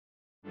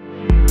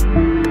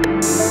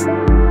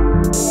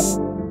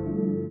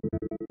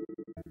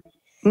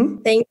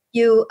Thank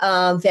you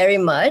very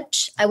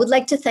much. I would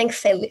like to thank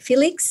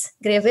Felix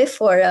Greve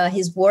for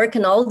his work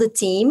and all the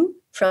team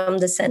from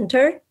the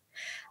center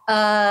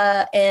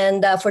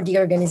and for the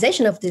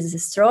organization of this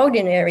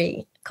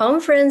extraordinary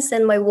conference.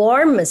 And my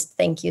warmest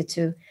thank you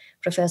to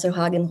Professor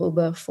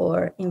Hagenhuber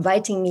for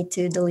inviting me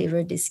to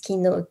deliver this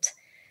keynote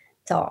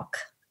talk.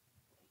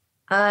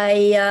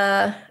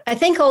 I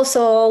thank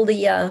also all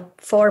the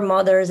four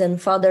mothers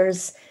and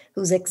fathers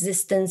whose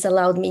existence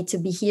allowed me to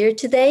be here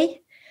today.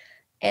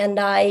 And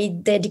I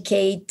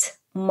dedicate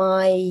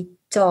my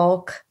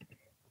talk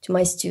to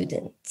my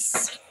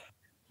students.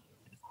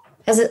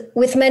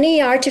 With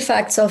many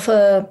artifacts of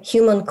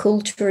human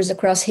cultures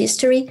across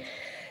history,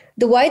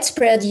 the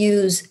widespread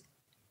use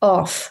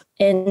of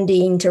and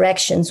the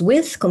interactions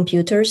with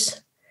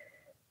computers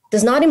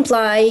does not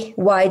imply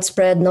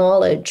widespread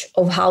knowledge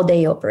of how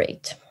they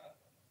operate.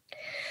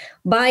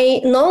 By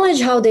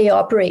knowledge how they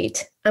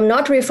operate, I'm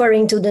not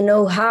referring to the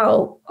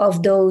know-how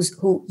of those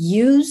who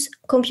use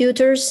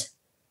computers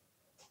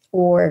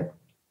or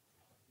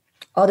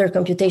other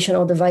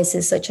computational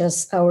devices such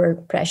as our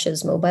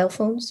precious mobile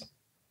phones.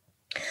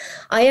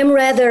 I am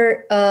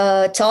rather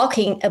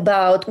talking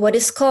about what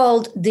is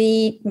called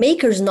the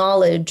maker's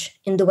knowledge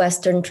in the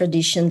Western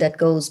tradition that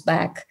goes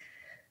back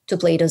to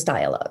Plato's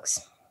dialogues.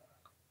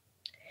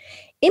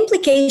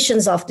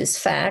 Implications of this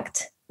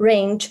fact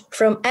range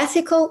from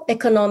ethical,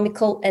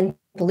 economical, and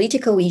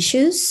political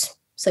issues,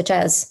 such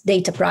as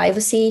data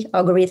privacy,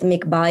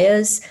 algorithmic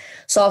bias,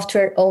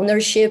 software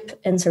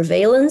ownership and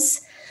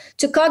surveillance,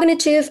 to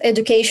cognitive,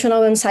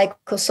 educational, and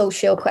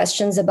psychosocial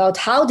questions about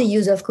how the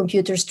use of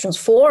computers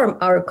transform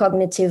our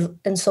cognitive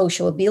and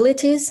social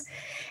abilities,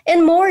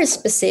 and more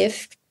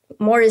specific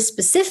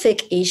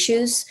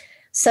issues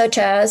such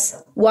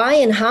as why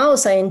and how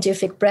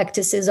scientific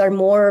practices are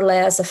more or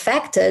less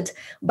affected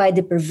by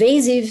the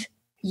pervasive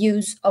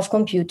use of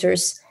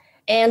computers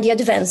and the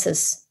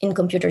advances in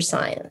computer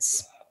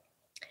science.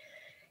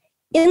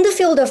 In the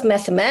field of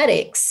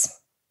mathematics,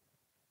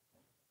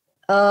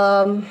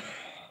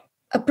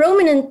 a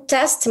prominent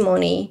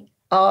testimony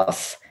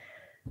of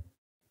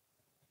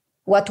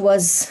what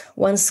was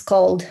once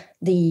called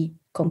the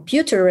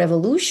computer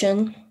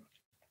revolution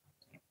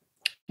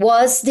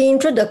was the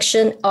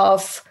introduction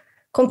of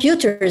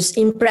computers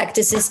in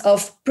practices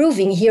of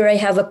proving. Here I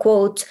have a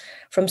quote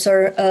from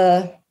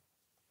Sir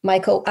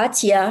Michael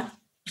Atiyah,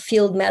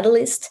 field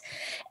medalist,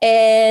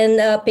 and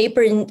a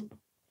paper in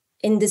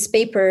this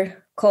paper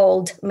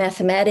called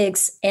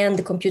Mathematics and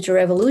the Computer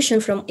Revolution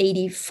from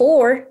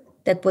 1984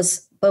 that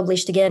was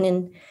published again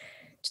in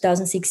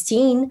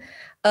 2016.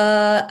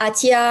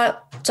 Atiyah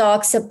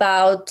talks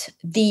about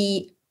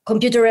the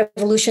computer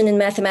revolution in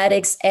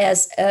mathematics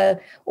as a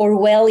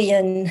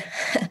Orwellian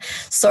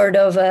sort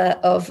of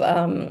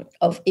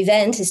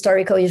event,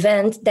 historical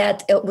event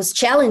that was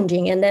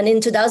challenging. And then in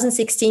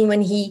 2016,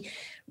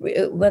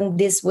 when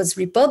this was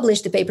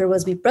republished, the paper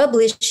was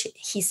republished,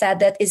 he said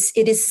that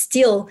it is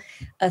still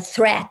a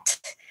threat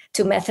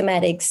to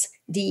mathematics,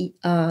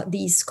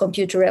 these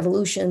computer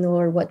revolution,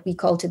 or what we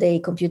call today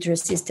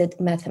computer-assisted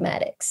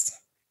mathematics.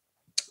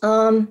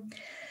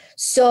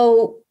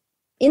 So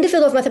in the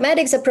field of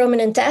mathematics, a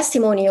prominent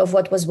testimony of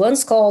what was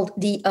once called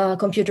the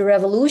computer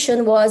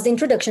revolution was the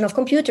introduction of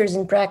computers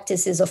in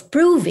practices of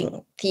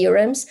proving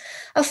theorems,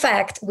 a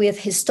fact with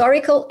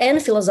historical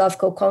and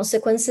philosophical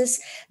consequences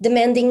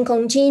demanding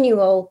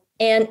continual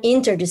and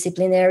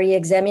interdisciplinary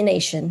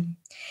examination.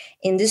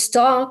 In this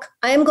talk,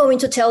 I am going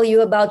to tell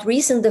you about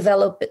recent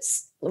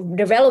developments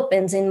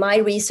in my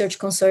research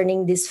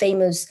concerning this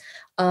famous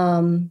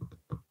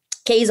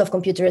case of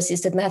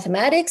computer-assisted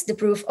mathematics, the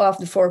proof of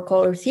the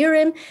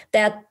Four-Color-Theorem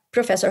that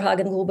Professor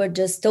Hagenhuber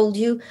just told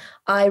you.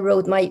 I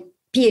wrote my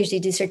PhD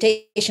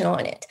dissertation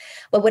on it.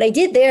 But what I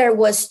did there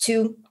was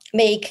to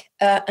make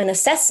an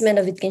assessment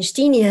of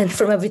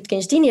from a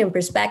Wittgensteinian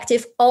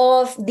perspective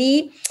of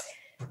the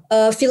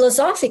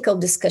philosophical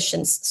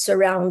discussions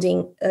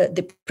surrounding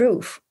the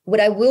proof.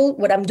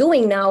 What I'm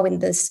doing now in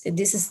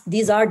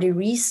these are the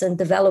recent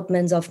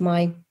developments of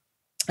my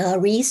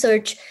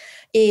research,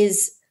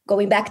 is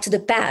going back to the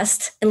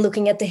past and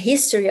looking at the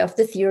history of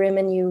the theorem,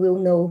 and you will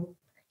know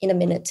in a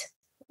minute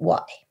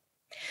why.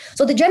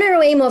 So the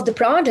general aim of the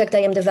project I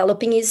am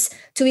developing is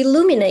to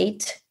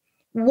illuminate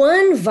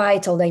one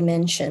vital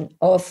dimension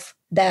of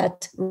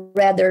that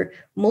rather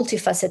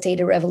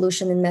multifaceted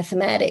revolution in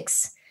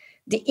mathematics,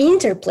 the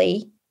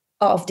interplay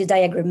of the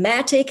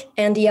diagrammatic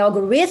and the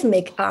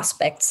algorithmic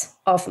aspects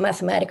of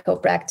mathematical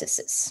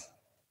practices.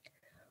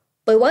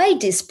 But why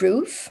this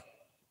proof?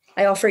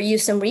 I offer you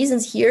some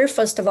reasons here.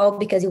 First of all,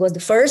 because it was the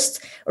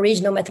first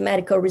original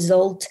mathematical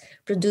result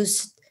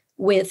produced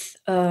with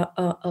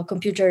a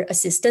computer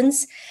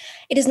assistance.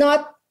 It is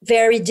not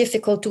very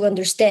difficult to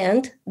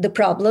understand the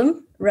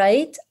problem,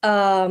 right?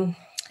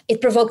 It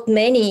provoked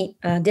many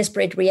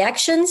disparate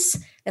reactions,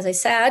 as I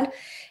said.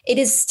 It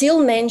is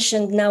still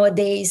mentioned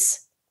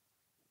nowadays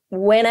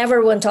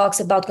whenever one talks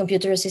about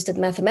computer-assisted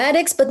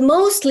mathematics, but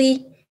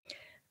mostly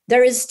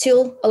there is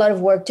still a lot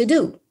of work to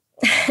do,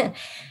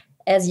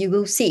 as you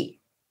will see.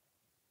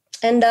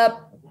 And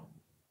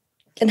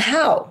And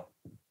how?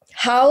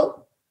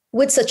 How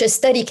would such a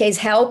study case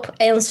help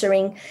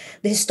answering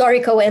the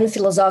historical and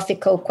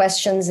philosophical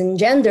questions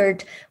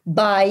engendered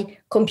by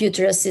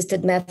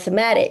computer-assisted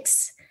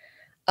mathematics,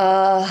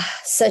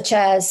 such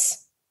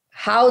as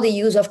how the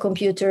use of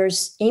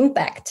computers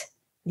impact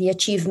the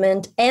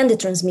achievement and the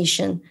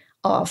transmission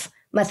of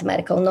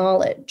mathematical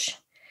knowledge?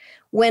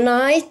 When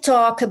I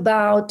talk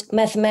about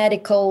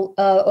mathematical,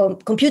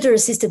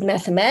 computer-assisted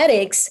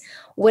mathematics,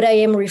 what I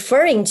am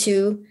referring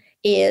to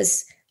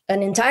is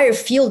an entire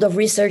field of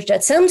research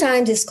that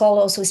sometimes is called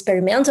also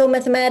experimental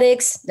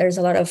mathematics. There's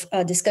a lot of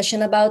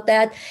discussion about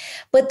that.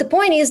 But the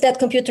point is that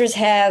computers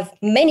have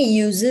many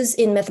uses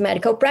in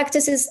mathematical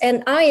practices,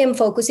 and I am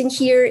focusing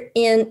here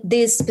in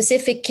this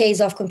specific case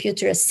of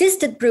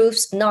computer-assisted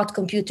proofs, not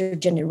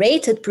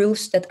computer-generated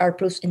proofs that are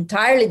proofs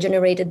entirely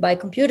generated by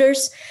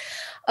computers.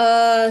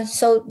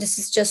 So this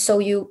is just so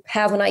you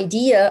have an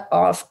idea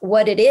of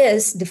what it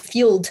is, the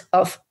field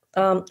of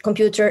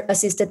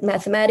computer-assisted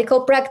mathematical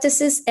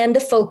practices and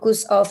the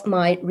focus of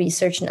my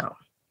research now.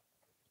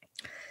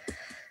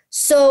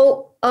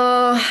 So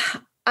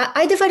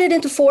I divided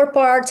into 4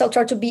 parts. I'll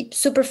try to be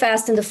super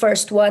fast in the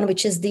first one,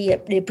 which is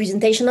the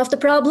presentation of the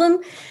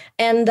problem,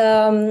 and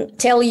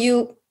tell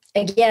you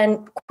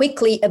again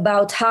quickly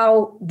about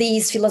how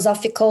these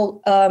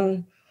philosophical,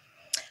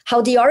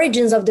 how the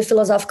origins of the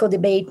philosophical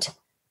debate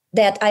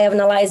that I have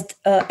analyzed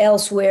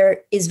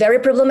elsewhere is very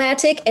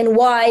problematic, and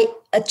why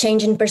a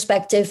change in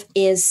perspective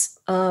is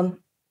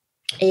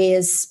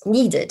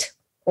needed,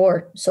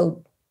 or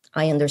so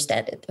I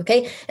understand it.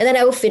 Okay, and then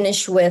I will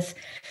finish with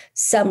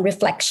some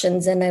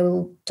reflections, and I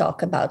will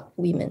talk about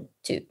women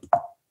too.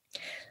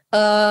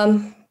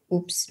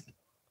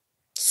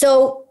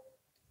 So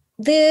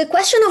the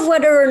question of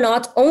whether or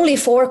not only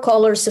 4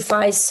 colors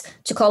suffice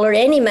to color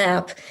any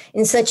map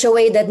in such a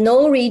way that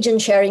no region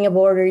sharing a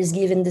border is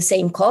given the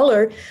same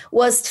color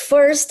was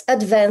first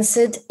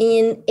advanced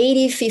in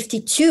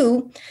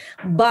IAPh2021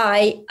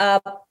 by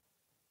a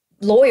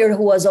lawyer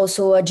who was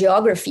also a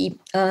geography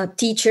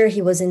teacher.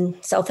 He was in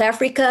South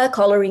Africa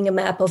coloring a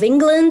map of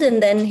England,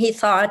 and then he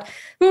thought,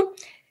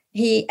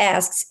 he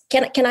asks,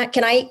 can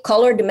I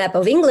color the map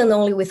of England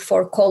only with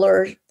 4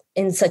 colors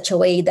in such a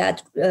way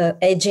that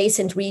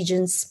adjacent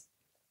regions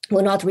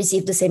will not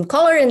receive the same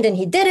color? And then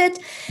he did it,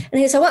 and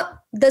he said, well,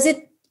 does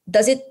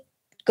it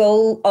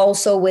go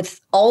also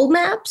with all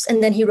maps?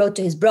 And then he wrote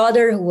to his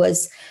brother, who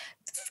was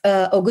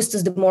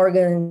Augustus de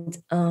Morgan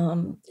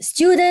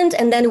student,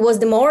 and then it was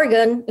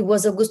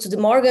Augustus de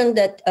Morgan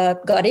that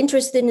got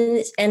interested in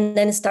it, and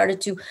then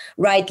started to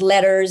write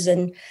letters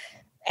and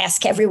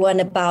ask everyone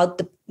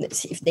about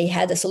if they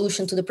had a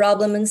solution to the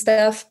problem and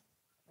stuff.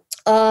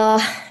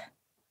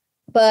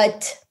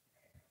 But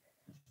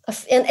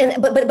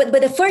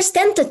the first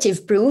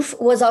tentative proof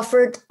was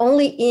offered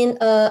only in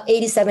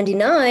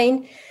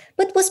 1879,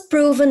 but was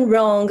proven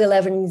wrong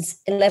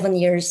 11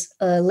 years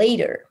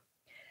later.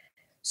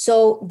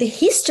 So the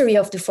history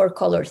of the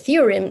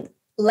Four-Color-Theorem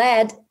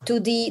led to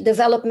the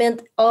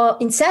development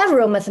in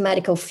several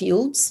mathematical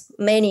fields,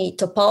 many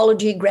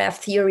topology,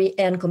 graph theory,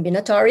 and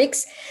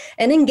combinatorics,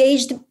 and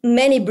engaged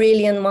many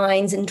brilliant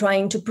minds in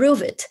trying to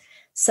prove it,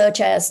 such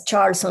as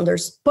Charles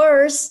Sanders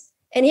Peirce,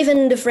 and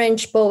even the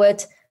French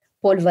poet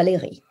Paul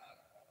Valéry.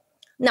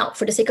 Now,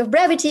 for the sake of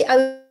brevity,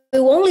 I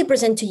will only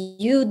present to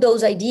you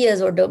those ideas,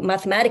 or the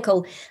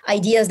mathematical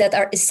ideas, that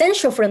are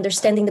essential for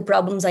understanding the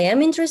problems I am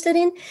interested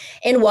in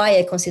and why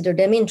I consider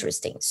them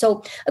interesting.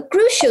 So a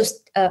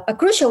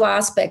crucial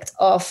aspect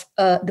of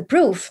the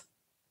proof,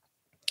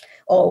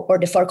 or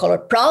the four-color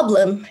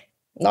problem,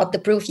 not the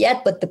proof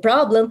yet, but the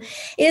problem,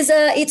 is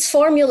its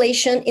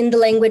formulation in the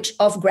language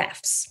of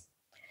graphs.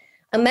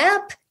 A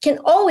map can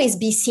always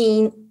be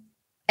seen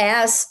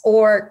as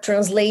or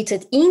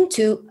translated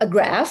into a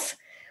graph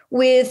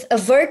with a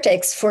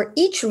vertex for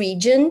each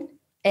region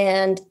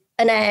and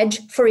an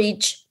edge for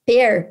each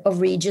pair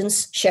of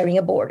regions sharing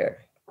a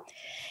border,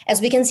 as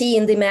we can see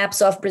in the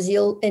maps of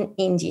Brazil and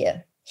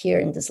India here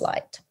in the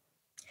slide.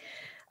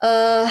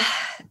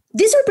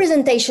 This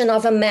representation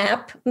of a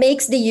map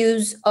makes the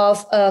use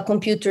of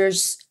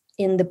computers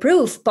in the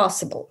proof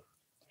possible.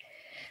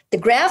 The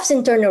graph's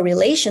internal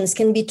relations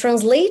can be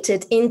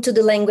translated into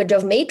the language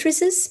of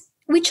matrices,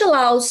 which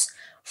allows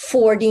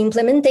for the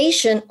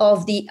implementation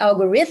of the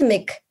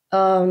algorithmic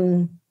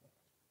of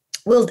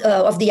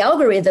the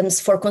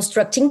algorithms for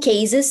constructing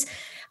cases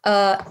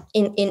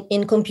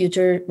in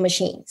computer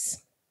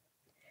machines.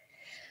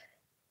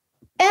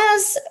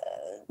 As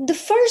the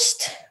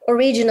first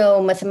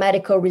original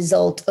mathematical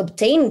result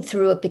obtained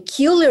through a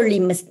peculiarly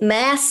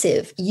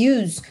massive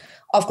use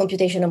of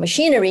computational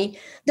machinery,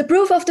 the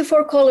proof of the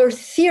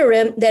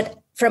Four-Color-Theorem, that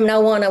from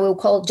now on I will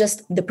call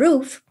just the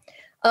proof,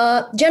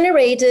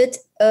 generated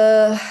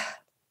a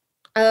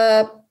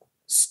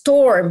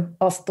storm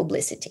of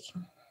publicity.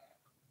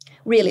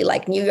 Really,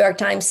 like New York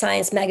Times,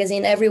 Science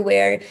magazine,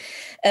 everywhere.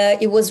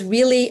 It was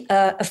really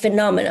a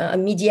phenomena, a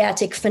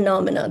mediatic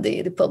phenomena,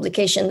 the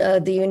publication.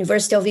 The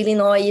University of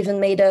Illinois even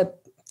made a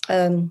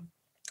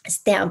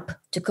stamp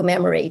to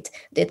commemorate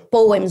that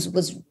poems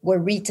were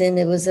written.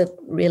 It was a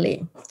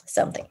really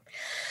something.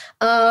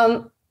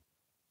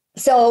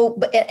 So,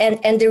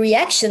 and the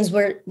reactions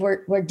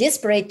were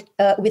disparate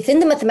within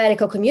the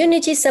mathematical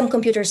community, some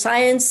computer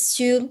science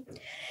too.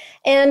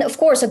 And of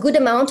course, a good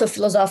amount of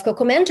philosophical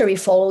commentary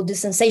followed the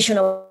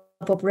sensational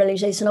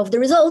popularization of the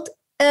result,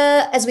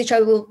 as which I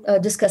will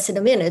discuss in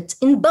a minute,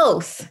 in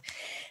both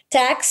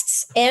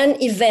texts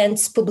and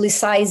events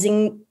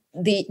publicizing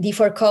the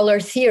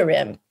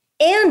Four-Color-Theorem.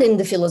 And in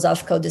the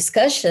philosophical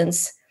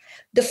discussions,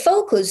 the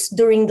focus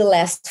during the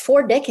last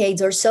 4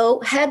 decades or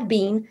so had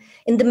been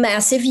in the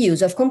massive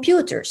use of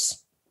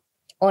computers,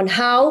 on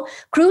how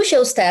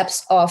crucial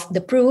steps of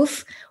the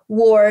proof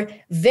were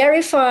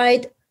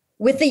verified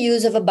with the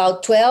use of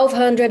about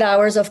 1,200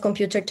 hours of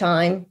computer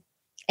time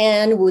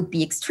and would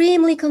be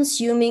extremely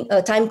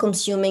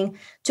time-consuming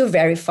to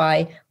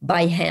verify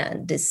by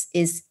hand. This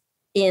is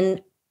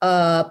in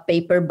a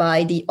paper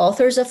by the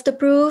authors of the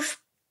proof,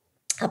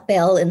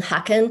 Appel and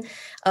Haken,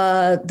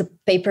 the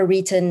paper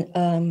written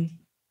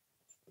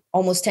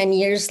almost 10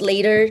 years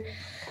later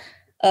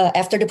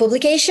after the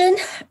publication.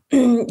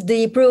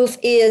 The proof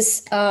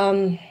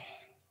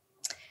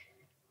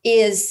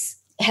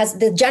has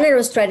the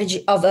general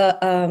strategy of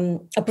a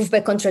proof by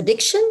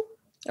contradiction,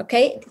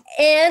 okay?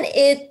 And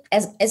it,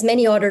 as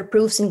many other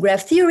proofs in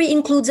graph theory,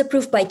 includes a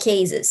proof by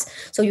cases.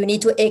 So you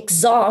need to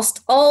exhaust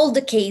all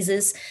the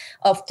cases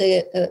of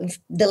the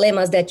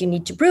dilemmas that you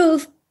need to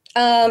prove.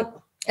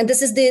 And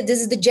this is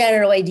the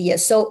general idea.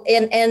 So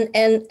and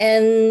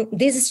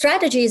this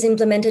strategy is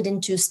implemented in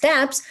 2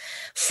 steps.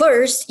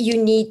 First,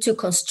 you need to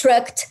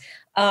construct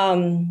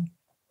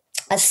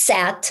a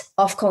set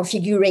of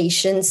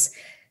configurations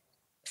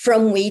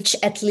from which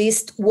at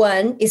least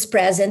one is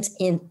present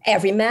in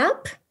every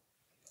map.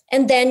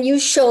 And then you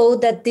show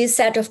that this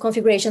set of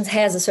configurations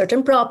has a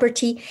certain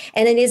property,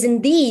 and it is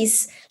in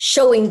these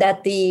showing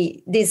that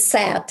this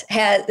set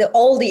has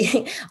all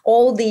the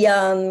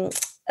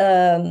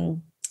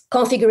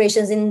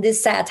configurations in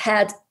this set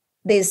had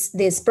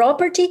this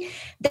property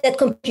that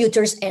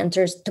computers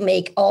enters to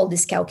make all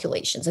these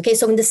calculations. Okay,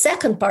 so in the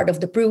second part of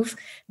the proof,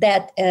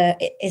 that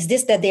is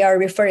this that they are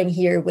referring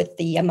here with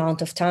the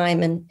amount of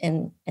time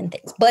and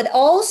things. But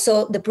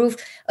also the proof,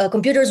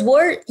 computers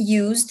were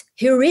used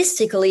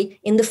heuristically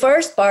in the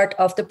first part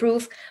of the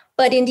proof,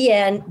 but in the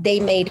end, they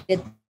made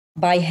it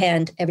by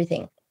hand,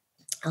 everything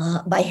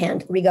by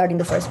hand regarding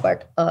the first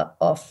part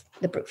of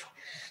the proof.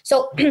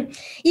 So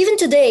even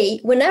today,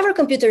 whenever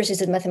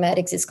computer-assisted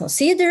mathematics is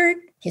considered,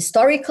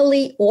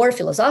 historically or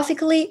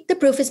philosophically, the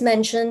proof is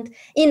mentioned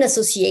in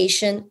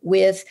association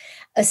with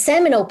a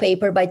seminal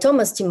paper by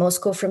Thomas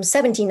Timosko from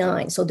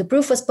 1979. So the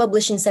proof was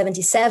published in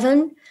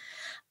 1977,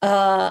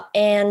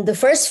 and the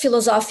first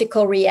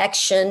philosophical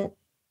reaction,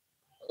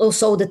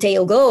 so the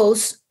tale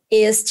goes,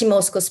 is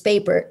Timosko's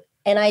paper.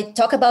 And I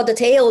talk about the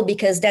tale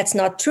because that's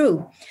not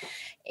true.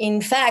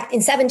 In fact, in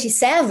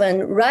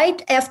 1977,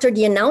 right after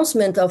the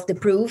announcement of the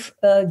proof,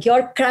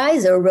 Georg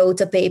Kreiser wrote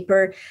a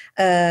paper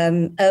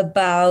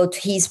about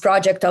his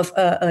project of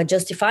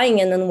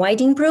justifying and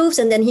unwinding proofs.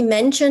 And then he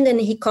mentioned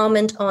and he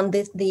commented on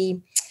the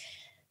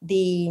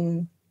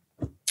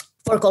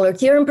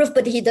Four-Color-Theorem proof,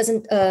 but he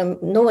doesn't,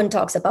 no one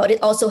talks about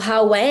it. Also,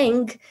 Hao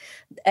Wang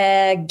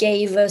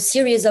gave a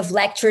series of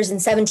lectures in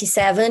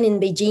 1977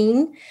 in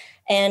Beijing,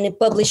 and it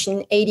published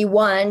in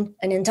 1981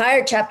 an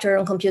entire chapter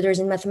on computers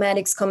and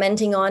mathematics,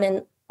 commenting on,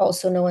 and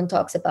also no one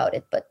talks about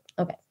it, but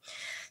okay.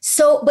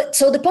 So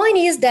the point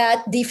is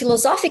that the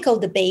philosophical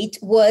debate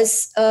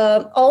was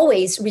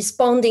always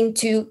responding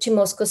to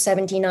Moscow's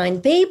 1979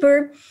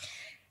 paper,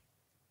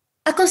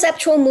 a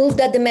conceptual move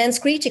that demands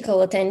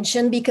critical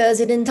attention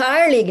because it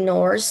entirely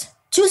ignores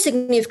 2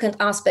 significant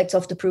aspects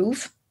of the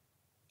proof,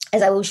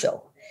 as I will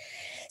show.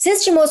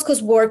 Since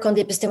Timosko's work on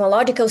the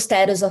epistemological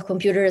status of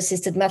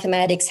computer-assisted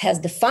mathematics has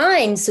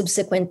defined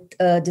subsequent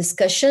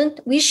discussion,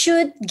 we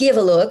should give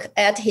a look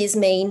at his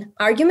main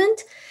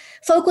argument,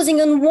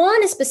 focusing on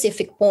one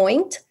specific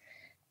point.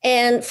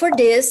 And for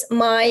this,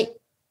 my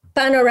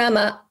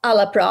panorama a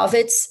la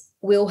Profits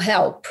will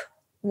help.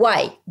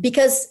 Why?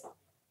 Because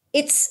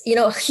it's,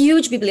 a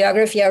huge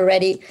bibliography. I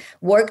already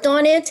worked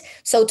on it.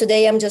 So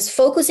today I'm just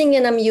focusing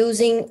and I'm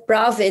using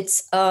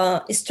Profits'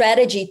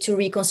 strategy to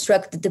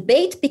reconstruct the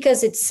debate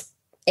because it's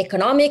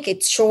economic,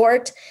 it's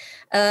short,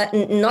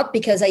 not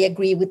because I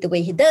agree with the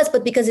way he does,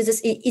 but because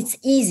it's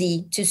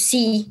easy to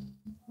see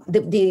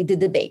the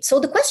debate. So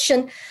the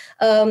question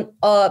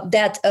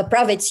that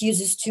Profits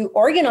uses to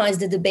organize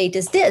the debate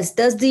is this: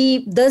 Does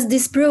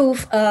this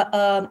proof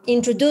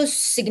introduce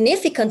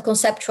significant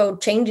conceptual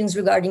changes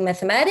regarding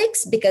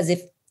mathematics? Because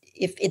if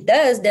it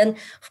does, then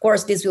of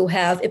course this will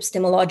have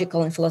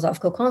epistemological and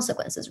philosophical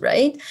consequences,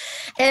 right?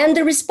 And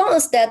the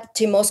response that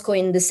Timosko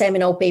in the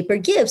seminal paper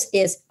gives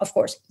is, of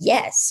course,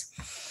 yes.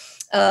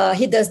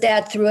 He does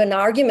that through an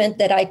argument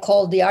that I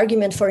call the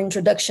argument for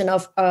introduction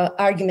of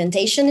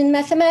argumentation in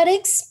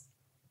mathematics,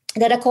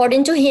 that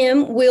according to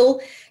him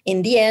will,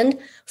 in the end,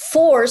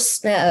 force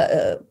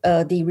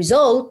the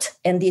result,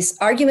 and this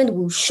argument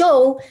will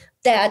show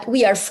that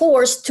we are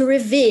forced to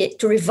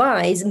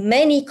revise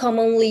many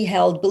commonly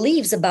held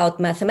beliefs about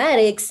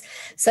mathematics,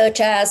 such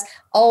as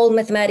all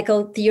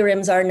mathematical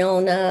theorems are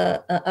known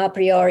a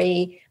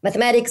priori.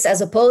 Mathematics,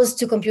 as opposed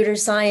to computer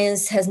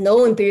science, has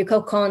no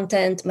empirical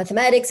content.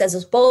 Mathematics, as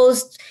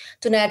opposed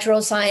to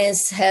natural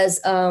science,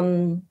 has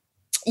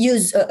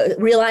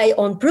relies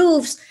on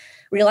proofs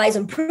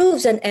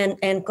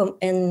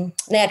and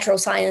natural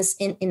science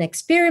in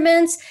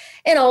experiments,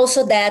 and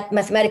also that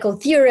mathematical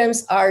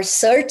theorems are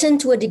certain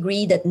to a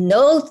degree that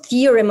no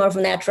theorem of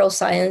natural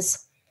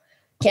science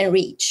can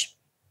reach.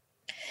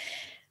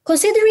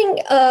 Considering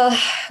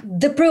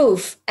the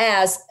proof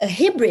as a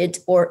hybrid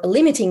or a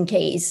limiting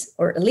case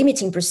or a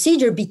limiting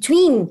procedure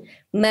between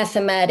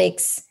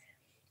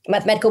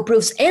mathematical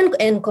proofs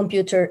and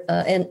computer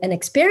and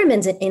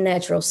experiments in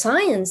natural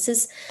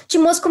sciences,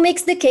 Chimosco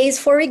makes the case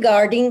for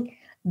regarding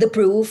the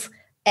proof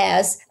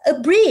as a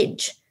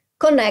bridge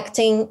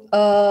connecting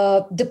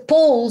the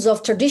poles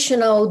of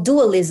traditional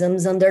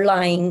dualisms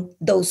underlying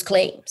those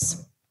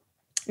claims.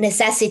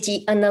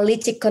 Necessity,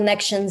 analytic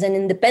connections, and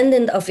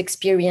independent of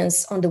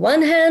experience on the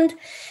one hand,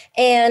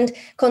 and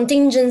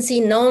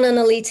contingency,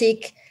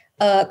 non-analytic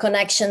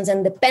connections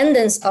and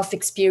dependence of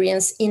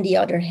experience in the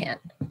other hand.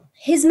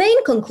 His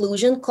main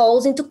conclusion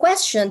calls into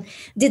question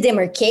the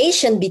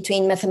demarcation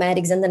between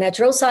mathematics and the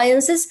natural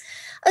sciences,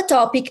 a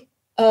topic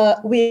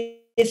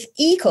with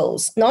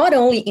echoes not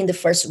only in the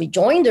first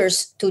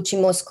rejoinders to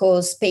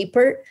Chimosco's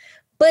paper,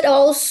 but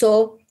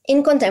also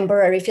in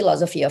contemporary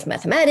philosophy of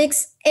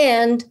mathematics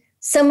and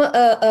some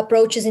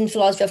approaches in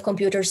philosophy of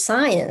computer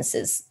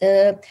sciences.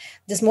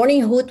 This morning,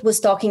 Hoot was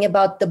talking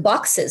about the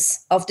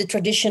boxes of the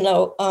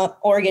traditional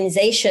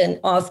organization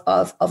of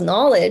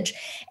knowledge,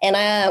 and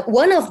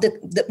one of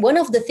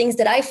the things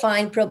that I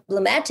find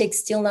problematic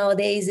still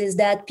nowadays is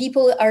that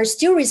people are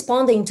still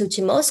responding to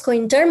Chimosco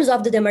in terms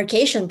of the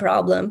demarcation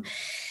problem,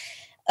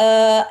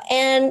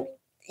 and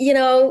you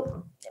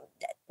know,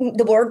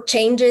 the world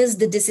changes,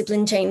 the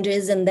discipline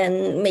changes, and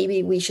then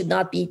maybe we should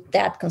not be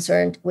that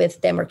concerned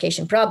with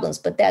demarcation problems,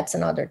 but that's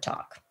another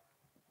talk.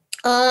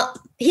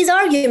 His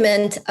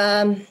argument,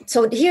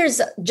 so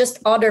here's just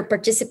other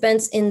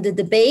participants in the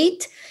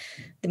debate.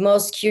 The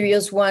most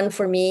curious one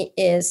for me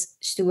is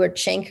Stuart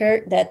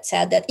Schenker, that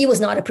said that it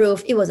was not a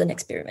proof, it was an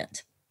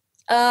experiment.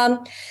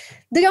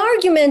 The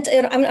argument,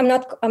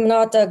 I'm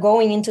not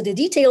going into the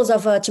details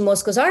of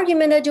Chimosco's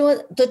argument. I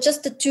do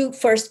just the two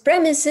first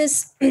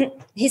premises.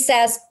 He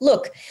says,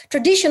 look,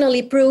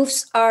 traditionally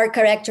proofs are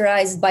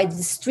characterized by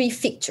these three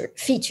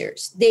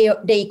features.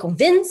 They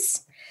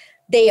convince,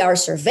 they are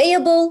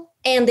surveyable,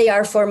 and they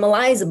are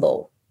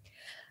formalizable.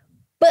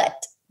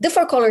 But the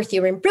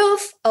Four-Color-Theorem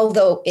proof,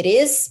 although it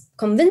is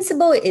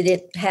convincible,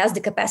 it has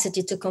the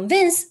capacity to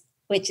convince,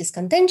 which is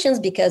contentious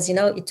because, you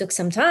know, it took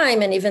some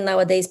time. And even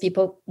nowadays,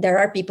 there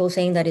are people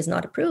saying that is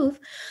not a proof.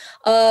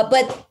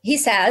 But he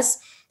says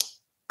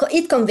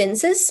it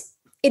convinces,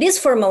 it is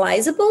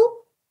formalizable,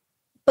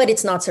 but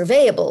it's not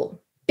surveyable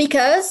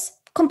because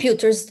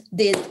computers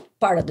did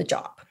part of the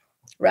job,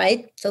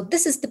 right? So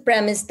this is the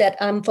premise that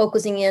I'm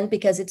focusing in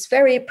because it's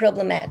very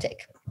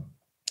problematic.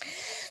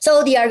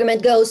 So the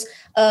argument goes,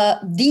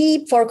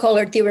 the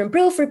Four-Color-Theorem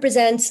proof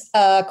represents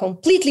a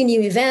completely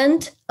new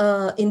event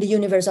in the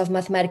universe of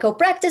mathematical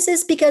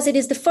practices because it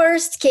is the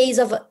first case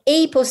of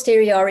a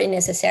posteriori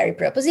necessary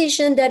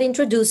proposition that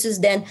introduces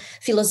then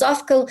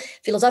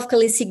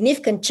philosophically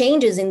significant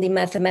changes in the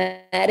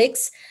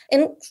mathematics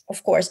and,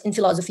 of course, in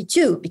philosophy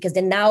too, because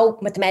then now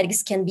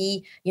mathematics can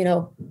be, you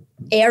know,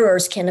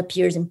 errors can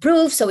appear in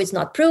proofs, so it's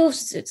not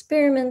proofs, it's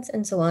experiments,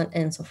 and so on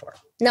and so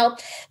forth. Now,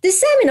 the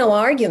seminal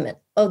argument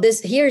of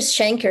this, here's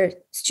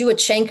Stuart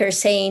Schenker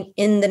saying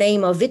in the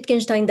name of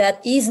Wittgenstein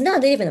that is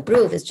not even a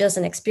proof, it's just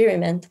an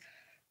experiment.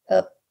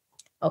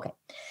 Okay.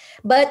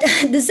 But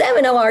the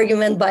seminal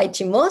argument by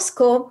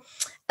Chimosco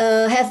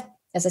have,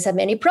 as I said,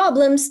 many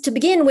problems. To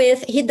begin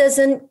with, he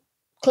doesn't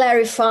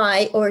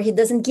clarify or he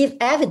doesn't give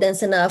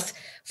evidence enough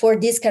for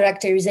this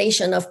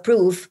characterization of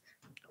proof.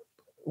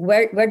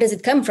 Where does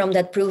it come from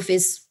that proof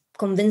is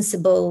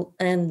convincible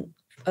and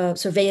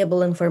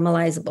surveyable and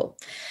formalizable?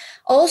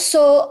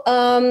 Also,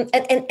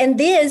 and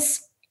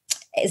this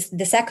is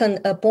the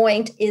second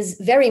point is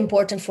very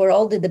important for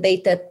all the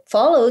debate that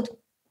followed.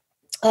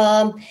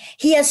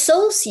 He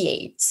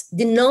associates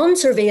the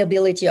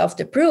non-surveyability of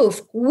the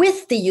proof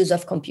with the use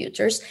of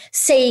computers,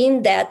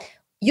 saying that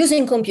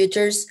using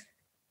computers,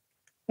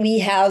 we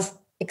have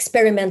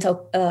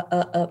experimental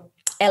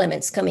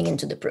elements coming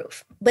into the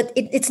proof. But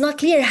it's not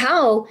clear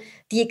how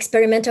the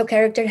experimental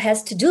character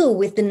has to do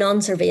with the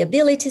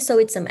non-surveyability, so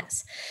it's a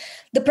mess.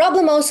 The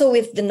problem also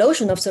with the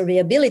notion of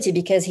surveyability,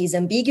 because he's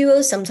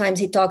ambiguous, sometimes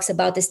he talks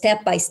about the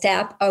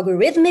step-by-step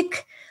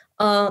algorithmic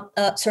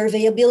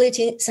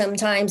surveyability.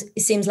 Sometimes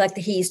it seems like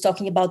he is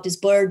talking about this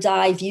bird's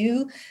eye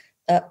view.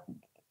 So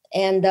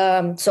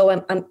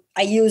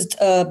I used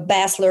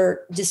Basler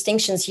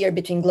distinctions here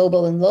between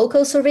global and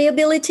local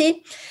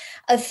surveyability.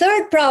 A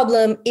third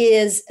problem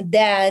is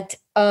that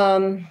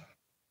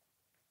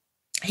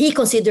he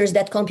considers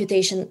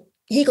computation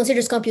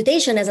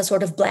as a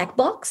sort of black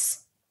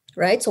box.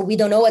 right? So we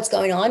don't know what's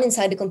going on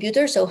inside the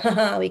computer, so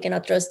we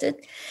cannot trust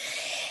it.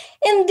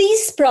 And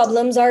these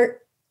problems are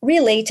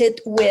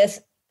related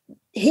with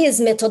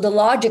his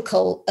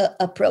methodological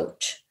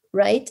approach,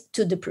 right,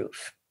 to the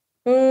proof.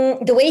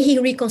 The way he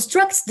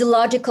reconstructs the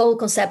logical,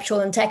 conceptual,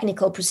 and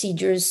technical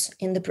procedures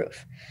in the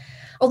proof.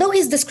 Although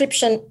his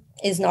description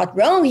is not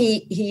wrong,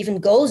 he even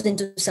goes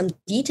into some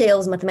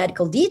details,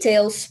 mathematical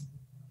details,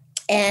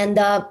 and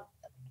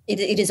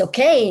it is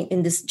okay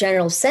in this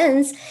general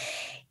sense.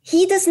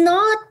 He does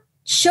not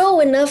show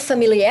enough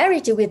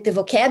familiarity with the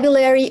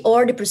vocabulary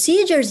or the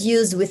procedures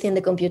used within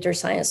the computer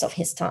science of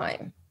his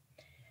time.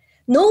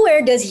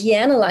 Nowhere does he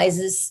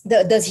analyze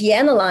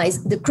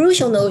the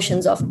crucial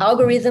notions of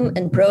algorithm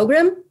and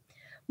program,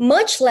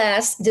 much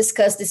less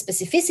discuss the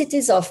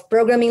specificities of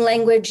programming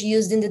language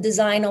used in the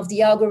design of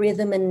the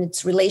algorithm and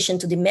its relation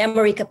to the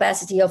memory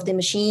capacity of the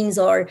machines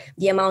or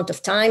the amount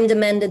of time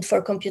demanded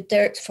for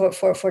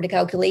the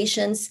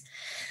calculations.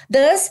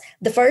 Thus,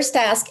 the first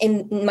task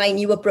in my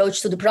new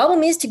approach to the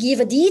problem is to give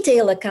a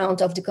detailed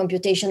account of the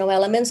computational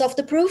elements of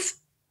the proof,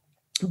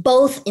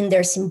 both in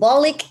their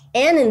symbolic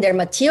and in their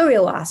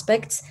material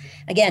aspects.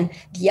 Again,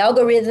 the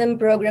algorithm,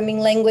 programming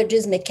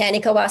languages,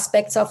 mechanical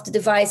aspects of the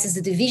devices,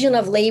 the division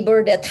of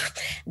labor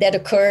that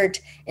occurred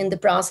in the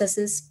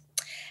processes.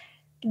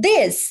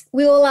 This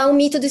will allow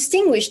me to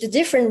distinguish the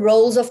different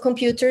roles of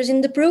computers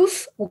in the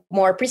proof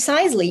more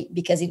precisely,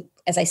 because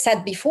as I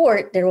said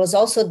before, there was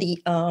also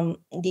the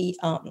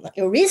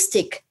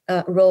heuristic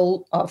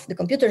role of the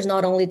computers,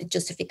 not only the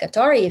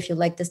justificatory, if you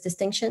like this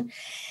distinction.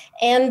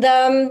 And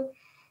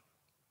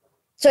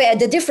so yeah,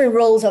 the different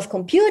roles of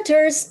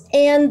computers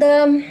and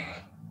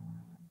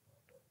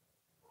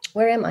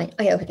where am I?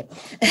 Oh, yeah, okay.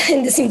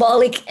 In the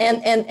symbolic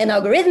and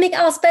algorithmic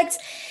aspects,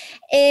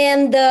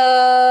 and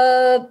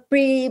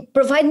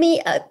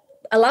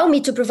allow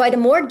me to provide a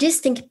more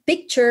distinct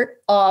picture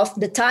of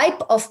the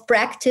type of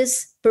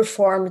practice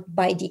performed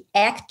by the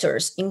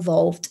actors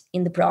involved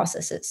in the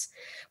processes,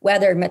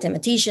 whether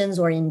mathematicians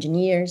or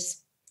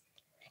engineers,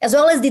 as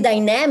well as the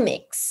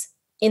dynamics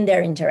in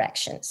their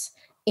interactions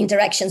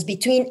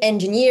between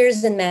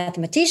engineers and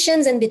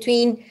mathematicians and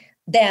between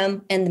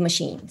them and the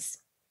machines.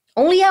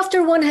 Only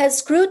after one has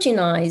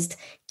scrutinized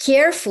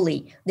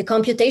carefully the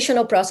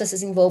computational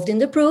processes involved in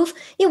the proof,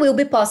 it will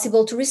be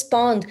possible to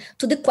respond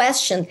to the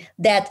question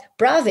that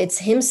Pravitz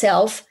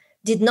himself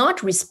did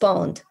not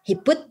respond. He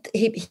puts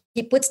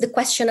the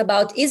question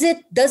about,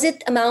 does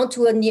it amount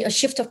to a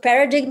shift of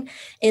paradigm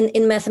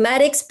in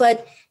mathematics?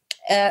 But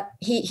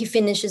he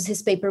finishes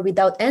his paper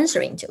without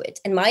answering to it.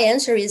 And my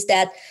answer is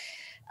that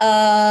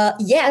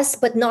yes,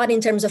 but not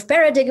in terms of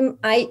paradigm.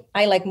 I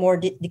like more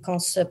the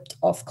concept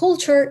of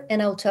culture,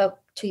 and I'll talk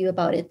to you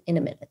about it in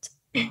a minute.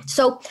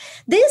 So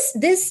this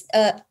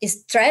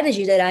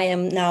strategy that I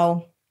am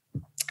now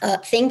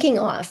thinking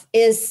of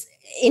is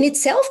in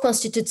itself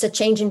constitutes a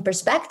change in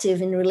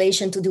perspective in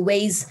relation to the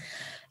ways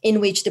in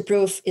which the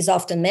proof is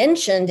often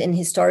mentioned in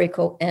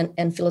historical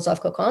and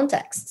philosophical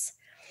contexts.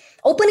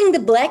 Opening the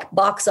black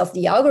box of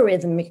the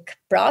algorithmic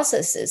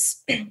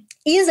processes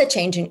is a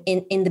change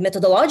in the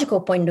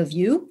methodological point of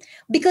view,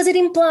 because it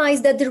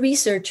implies that the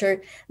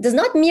researcher does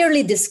not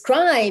merely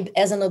describe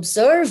as an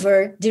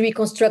observer the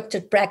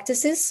reconstructed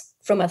practices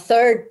from a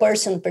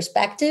third-person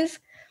perspective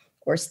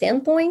or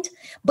standpoint,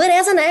 but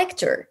as an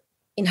actor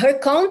in her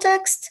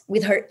context,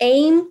 with her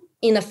aim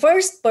in a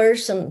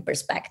first-person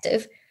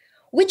perspective,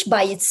 which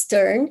by its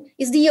turn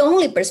is the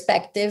only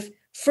perspective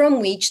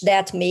from which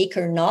that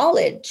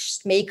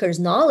maker's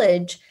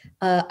knowledge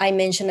I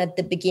mentioned at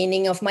the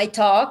beginning of my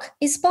talk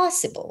is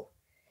possible.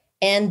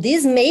 And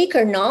this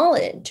maker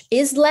knowledge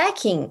is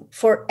lacking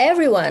for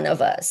every one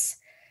of us,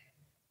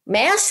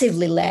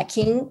 massively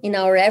lacking in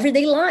our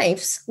everyday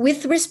lives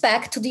with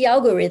respect to the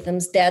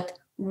algorithms that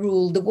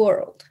rule the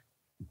world.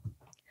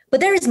 But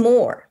there is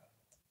more.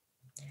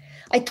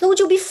 I told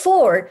you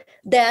before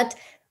that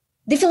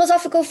the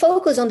philosophical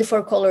focus on the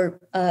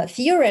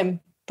Four-Color-Theorem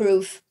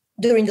proof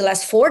during the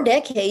last 4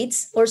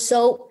 decades or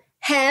so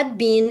had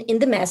been in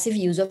the massive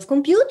use of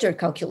computer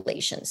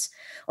calculations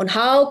on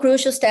how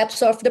crucial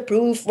steps of the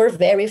proof were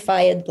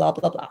verified, blah,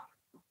 blah, blah.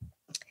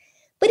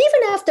 But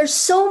even after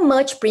so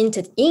much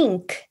printed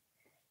ink,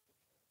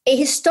 a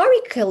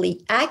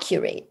historically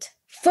accurate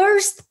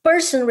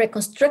first-person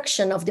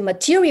reconstruction of the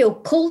material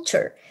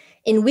culture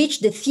in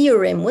which the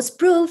theorem was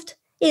proved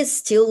is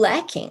still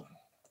lacking.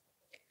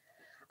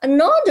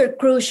 Another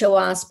crucial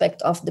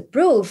aspect of the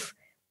proof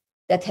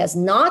that has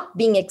not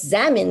been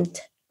examined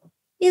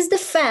is the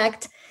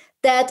fact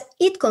that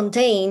it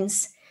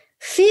contains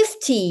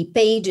 50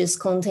 pages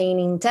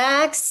containing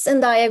texts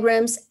and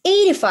diagrams,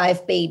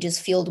 85 pages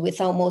filled with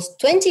almost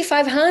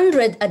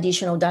 2,500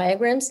 additional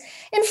diagrams,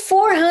 and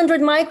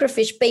 400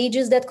 microfiche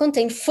pages that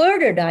contain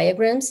further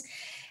diagrams,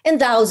 and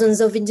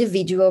thousands of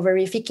individual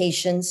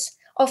verifications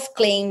of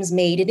claims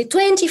made in the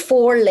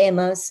 24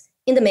 lemmas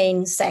in the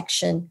main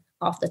section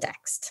of the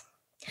text.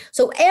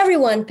 So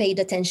everyone paid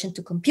attention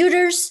to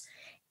computers,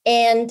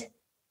 and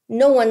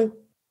no one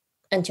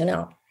until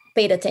now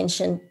paid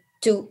attention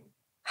to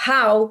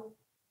how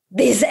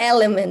this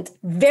element,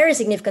 very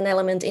significant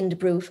element in the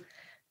proof,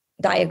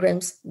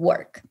 diagrams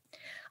work.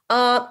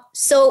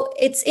 So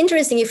it's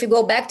interesting if you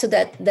go back to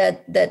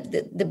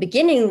the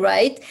beginning,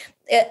 right?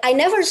 I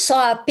never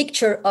saw a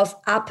picture of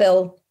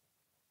IAPh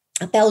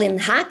and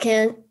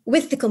Haken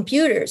with the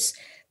computers.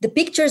 The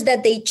pictures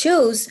that they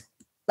chose,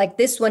 like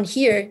this one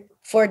here,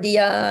 for the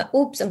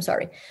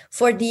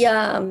for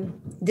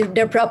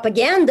their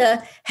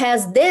propaganda,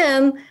 has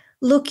them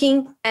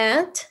looking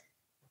at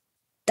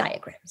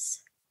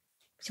diagrams.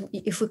 So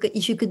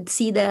if you could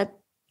see that,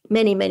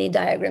 many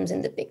diagrams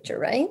in the picture,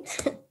 right?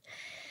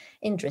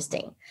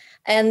 Interesting.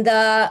 And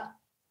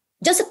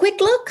just a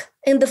quick look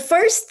in the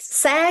first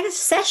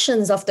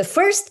sessions of the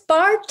first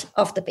part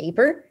of the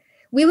paper,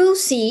 we will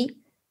see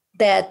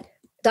that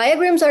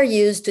diagrams are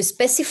used to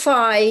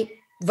specify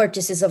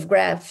vertices of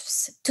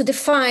graphs, to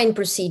define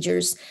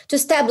procedures, to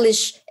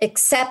establish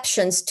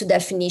exceptions to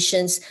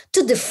definitions,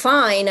 to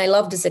define, I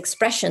love this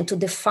expression, to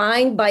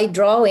define by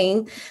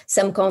drawing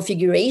some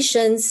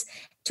configurations,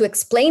 to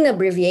explain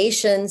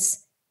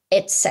abbreviations,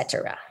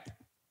 etc.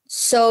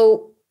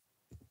 So,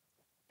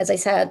 as I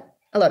said,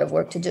 a lot of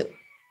work to do.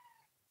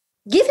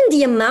 Given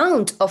the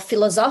amount of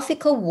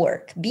philosophical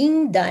work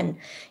being done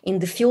in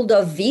the field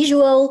of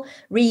visual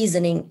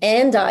reasoning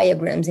and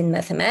diagrams in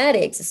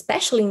mathematics,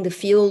 especially in the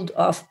field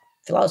of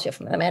philosophy of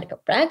mathematical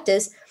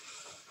practice,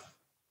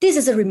 this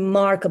is a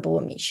remarkable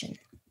omission.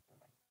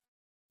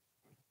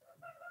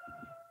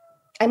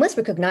 I must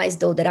recognize,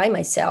 though, that I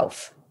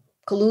myself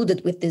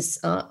colluded with this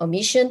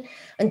omission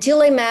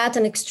until I met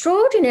an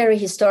extraordinary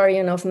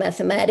historian of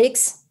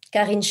mathematics,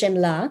 Karine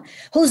Chemla,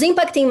 whose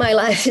impact in my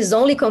life is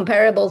only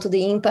comparable to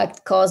the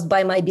impact caused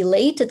by my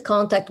belated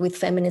contact with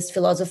feminist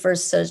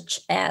philosophers such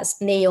as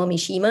Naomi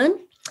Sheehan,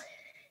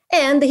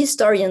 and the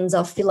historians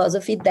of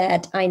philosophy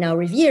that I now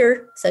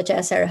revere, such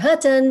as Sarah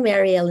Hutton,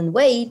 Mary Ellen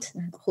Waite,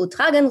 Ruth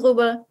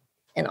Hagenruber,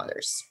 and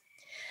others.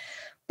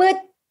 But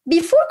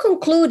before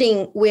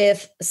concluding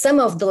with some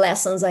of the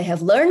lessons I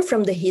have learned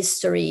from the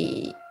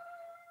history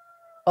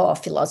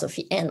of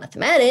philosophy and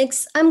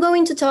mathematics, I'm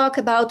going to talk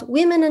about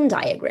women and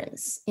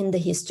diagrams in the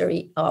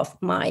history of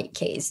my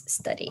case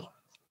study.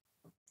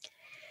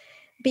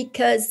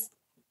 Because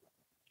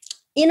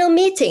in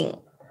omitting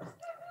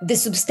the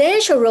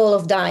substantial role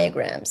of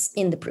diagrams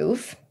in the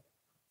proof,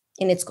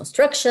 in its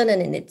construction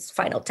and in its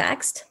final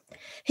text,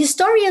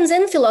 historians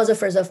and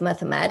philosophers of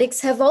mathematics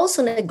have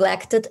also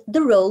neglected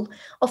the role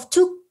of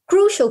two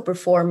crucial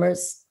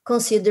performers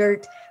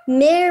considered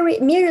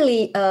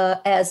merely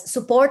as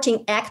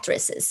supporting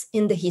actresses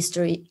in the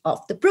history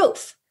of the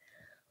proof.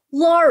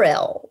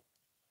 Laurel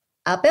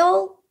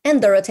Appel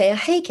and Dorothea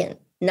Haken,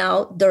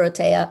 now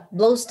Dorothea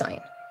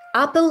Blostein,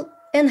 Appel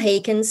and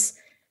Haken's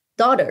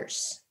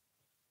daughters.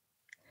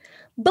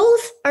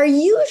 Both are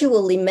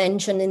usually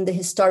mentioned in the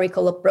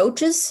historical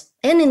approaches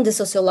and in the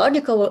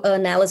sociological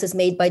analysis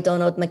made by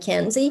Donald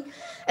Mackenzie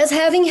as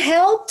having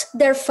helped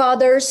their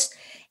fathers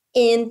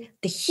in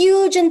the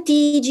huge and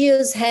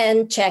tedious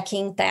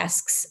hand-checking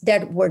tasks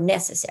that were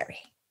necessary,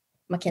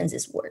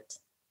 Mackenzie's words.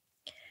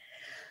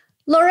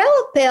 Laurel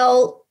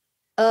Appel,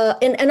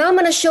 and I'm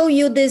going to show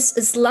you this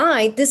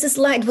slide. This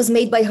slide was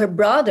made by her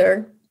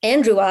brother,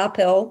 Andrew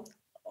Appel,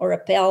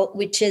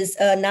 which is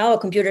now a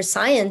computer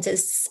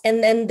scientist.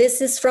 And then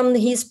this is from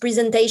his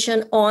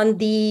presentation on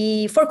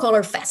the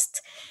Four-Color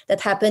Fest that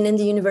happened in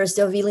the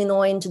University of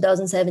Illinois in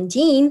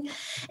 2017.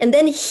 And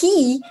then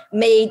he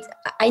made,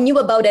 I knew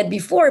about that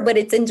before, but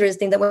it's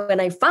interesting that when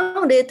I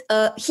found it,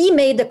 he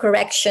made the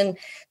correction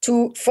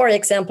to, for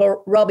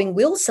example, Robin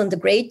Wilson, the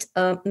great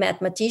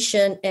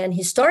mathematician and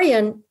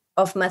historian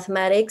of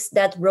mathematics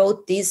that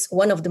wrote this,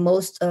 one of the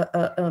most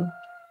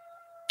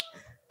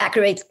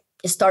accurate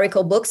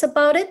historical books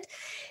about it.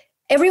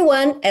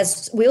 Everyone,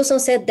 as Wilson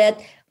said,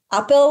 that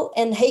Appel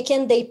and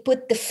Haken, they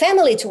put the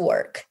family to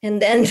work.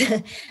 And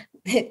then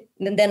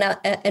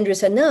Andrew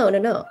said,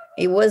 no,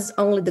 it was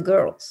only the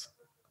girls.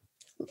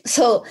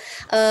 So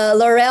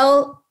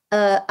Laurel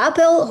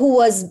Appel, who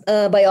was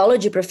a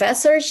biology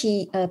professor,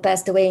 she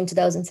passed away in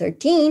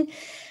 2013.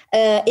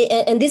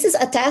 And this is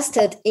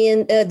attested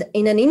in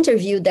an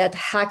interview that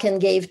Haken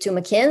gave to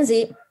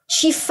Mackenzie.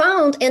 She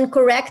found and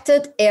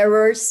corrected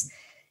errors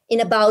in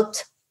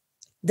about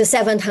the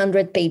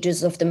 700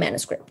 pages of the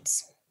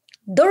manuscripts.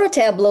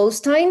 Dorothea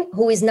Blostein,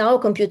 who is now a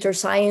computer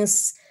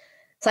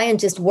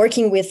scientist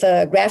working with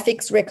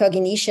graphics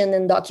recognition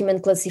and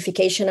document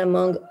classification,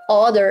 among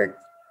other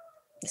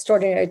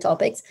extraordinary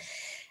topics,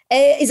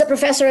 is a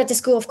professor at the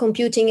School of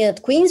Computing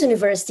at Queen's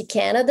University,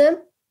 Canada.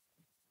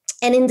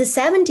 And in the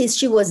 70s,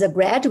 she was a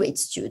graduate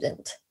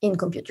student in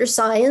computer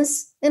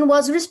science and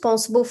was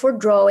responsible for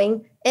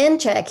drawing and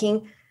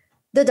checking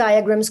the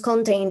diagrams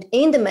contained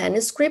in the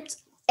manuscript,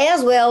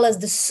 as well as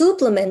the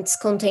supplements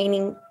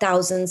containing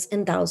thousands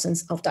and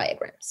thousands of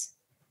diagrams.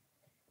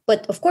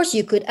 But of course,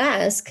 you could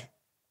ask,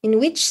 in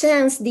which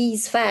sense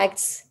these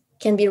facts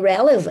can be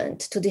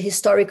relevant to the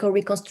historical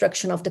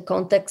reconstruction of the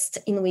context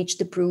in which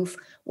the proof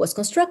was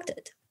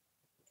constructed?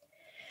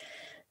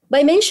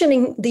 by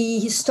mentioning the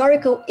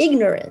historical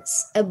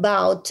ignorance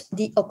about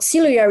the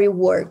auxiliary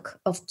work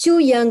of two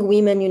young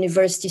women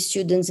university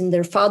students in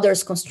their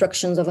father's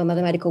constructions of a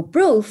mathematical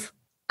proof,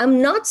 I'm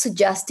not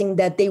suggesting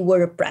that they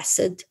were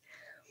oppressed,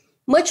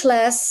 much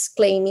less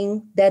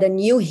claiming that a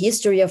new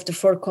history of the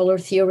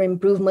Four-Color-Theorem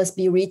proof must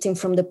be written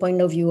from the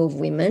point of view of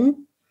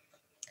women,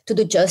 to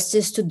do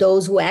justice to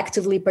those who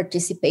actively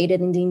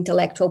participated in the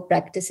intellectual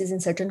practices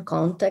in certain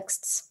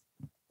contexts,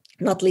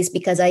 not least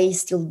because I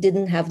still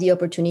didn't have the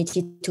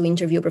opportunity to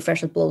interview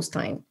Professor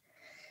Blaustein.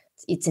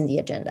 It's in the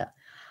agenda.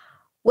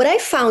 What I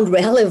found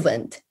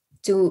relevant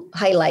to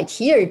highlight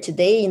here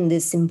today in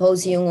this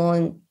symposium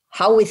on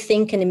how we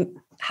think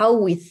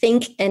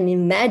and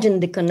imagine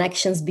the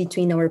connections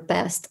between our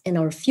past and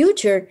our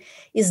future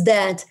is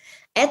that,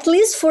 at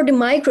least for the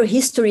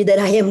microhistory that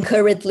I am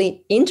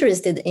currently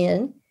interested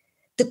in,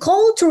 the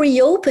call to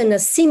reopen a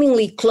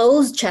seemingly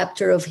closed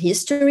chapter of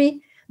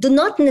history do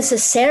not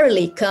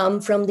necessarily come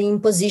from the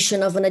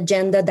imposition of an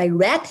agenda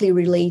directly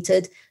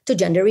related to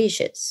gender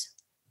issues.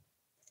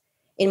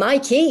 In my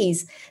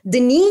case, the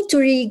need to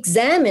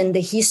re-examine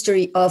the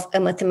history of a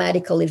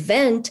mathematical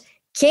event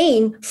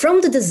came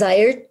from the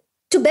desire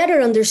to better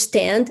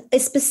understand a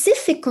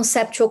specific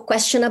conceptual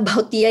question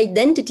about the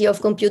identity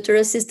of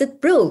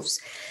computer-assisted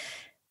proofs.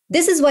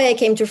 This is why I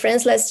came to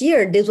France last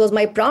year. This was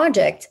my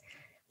project.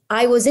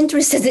 I was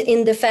interested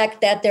in the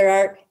fact that there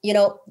are,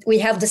 we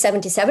have the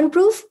 77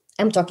 proof.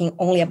 I'm talking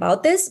only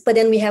about this, but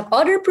then we have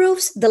other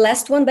proofs. The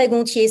last one by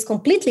Gontier is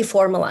completely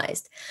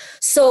formalized.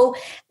 So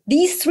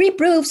these three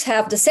proofs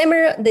have the same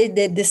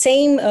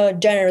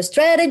general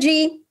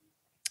strategy,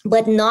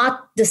 but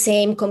not the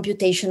same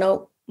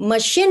computational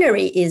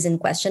machinery is in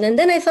question. And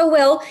then I thought,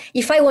 well,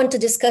 if I want to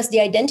discuss the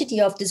identity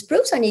of these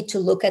proofs, I need to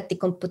look at the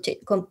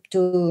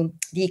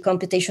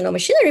computational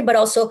machinery, but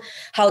also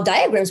how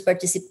diagrams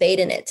participate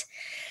in it.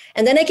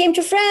 And then I came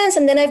to France,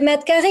 and then I've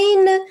met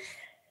Karine,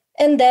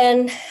 and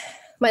then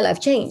my life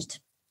changed.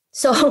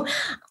 So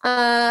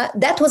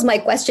that was my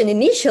question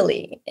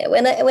initially.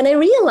 When I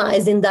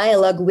realized in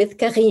dialogue with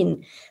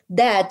Karine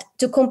that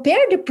to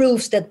compare the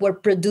proofs that were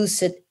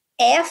produced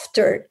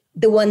after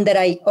the one that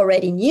I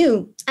already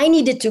knew, I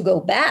needed to go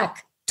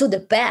back to the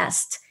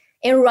past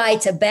and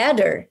write a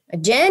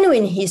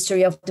genuine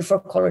history of the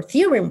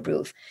Four-Color-Theorem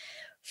proof,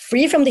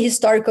 free from the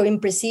historical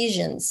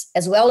imprecisions,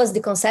 as well as the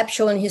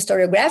conceptual and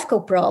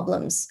historiographical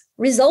problems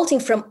resulting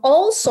from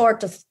all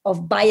sorts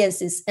of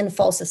biases and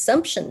false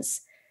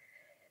assumptions.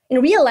 In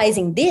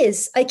realizing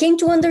this, I came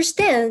to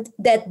understand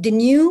that the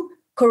new,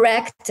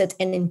 corrected,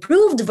 and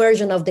improved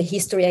version of the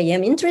history I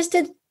am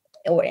interested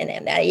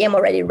and I am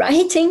already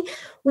writing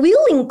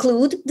will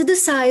include the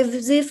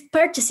decisive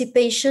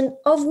participation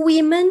of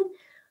women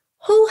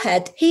who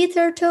had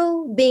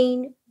hitherto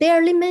been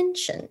barely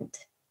mentioned.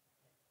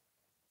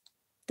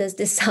 Does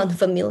this sound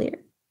familiar?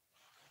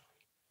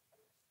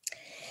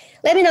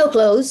 Let me now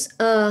close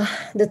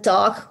the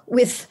talk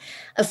with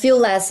a few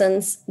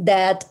lessons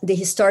that the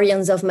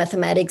historians of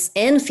mathematics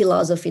and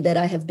philosophy that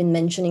I have been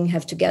mentioning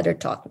have together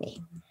taught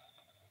me.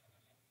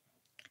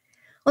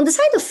 On the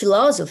side of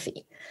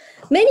philosophy,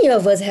 many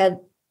of us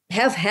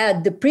have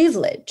had the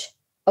privilege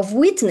of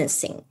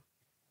witnessing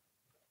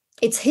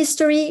its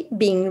history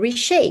being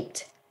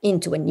reshaped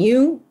into a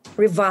new,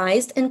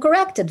 revised, and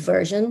corrected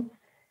version.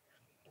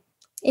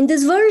 In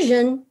this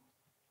version,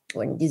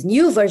 or in this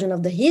new version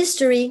of the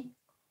history,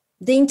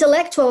 the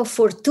intellectual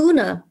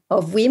fortuna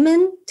of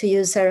women, to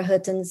use Sarah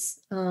Hutton's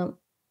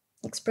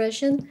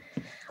expression,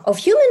 of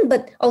human,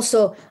 but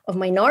also of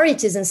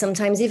minorities and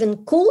sometimes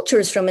even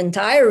cultures from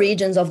entire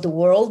regions of the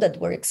world that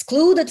were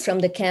excluded from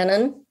the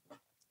canon.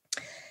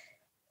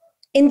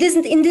 In this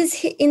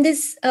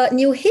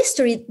new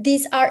history,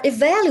 these are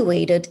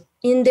evaluated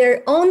in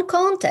their own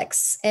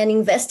contexts and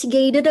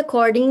investigated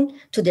according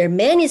to their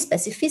many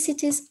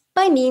specificities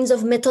by means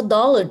of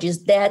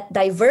methodologies that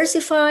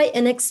diversify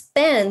and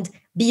expand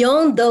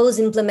beyond those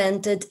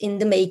implemented in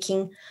the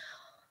making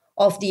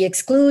of the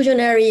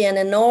exclusionary and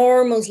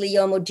enormously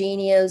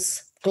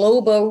homogeneous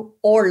global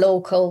or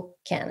local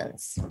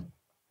canons.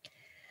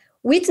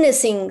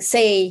 Witnessing,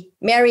 say,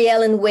 Mary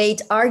Ellen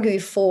Waite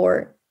argue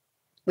for,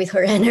 with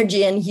her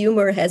energy and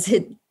humor as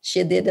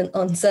she did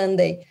on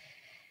Sunday,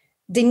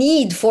 the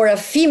need for a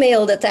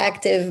female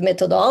detective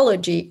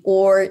methodology,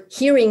 or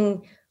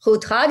hearing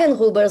Ruth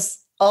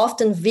Hagenhuber's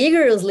often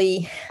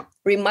vigorously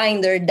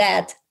reminder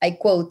that, I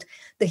quote,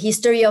 the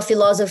history of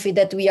philosophy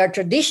that we are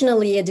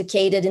traditionally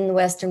educated in the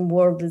Western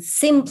world is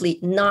simply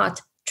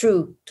not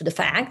true to the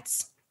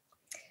facts,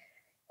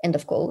 end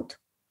of quote,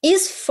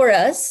 is for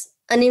us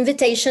an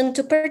invitation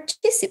to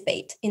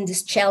participate in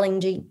this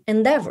challenging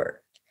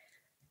endeavor.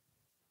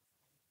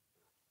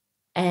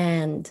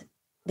 And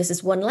this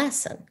is one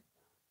lesson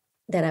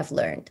that I've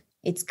learned.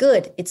 It's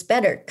good, it's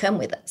better, come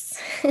with us.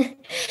 On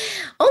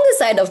the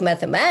side of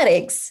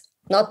mathematics,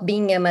 not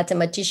being a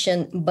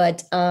mathematician,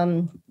 but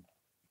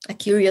a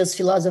curious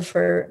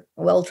philosopher,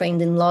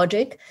 well-trained in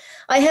logic,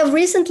 I have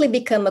recently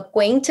become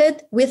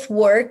acquainted with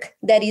work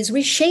that is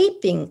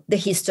reshaping the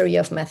history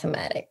of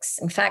mathematics.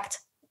 In fact,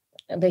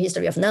 the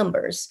history of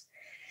numbers,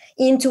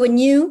 into a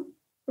new,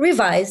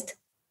 revised,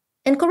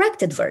 and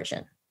corrected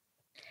version.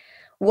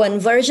 One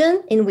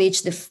version in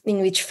which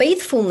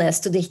faithfulness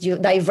to the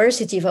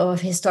diversity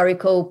of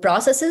historical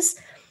processes,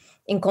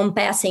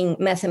 encompassing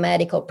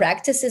mathematical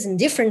practices in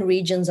different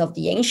regions of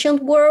the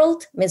ancient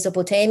world,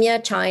 Mesopotamia,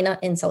 China,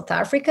 and South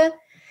Africa,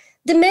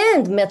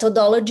 demand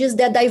methodologies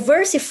that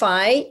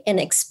diversify and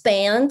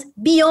expand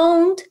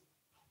beyond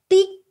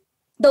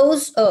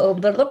those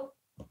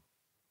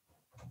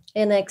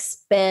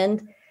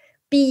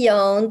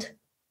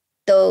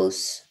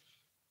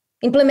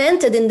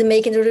implemented in the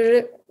making.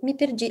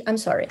 I'm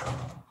sorry.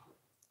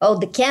 Oh,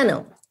 the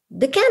canon,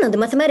 the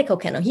mathematical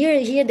canon.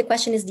 Here the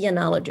question is the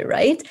analogy,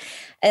 right?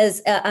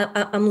 As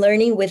I'm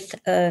learning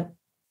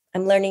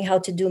how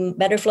to do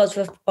better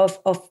philosophy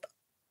of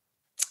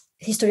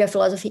history of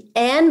philosophy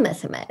and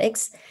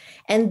mathematics.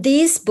 And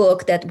this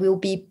book that will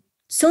be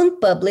soon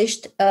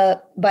published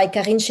by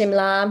Karine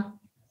Chemla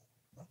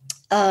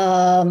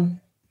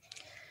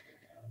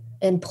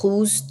and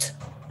Proust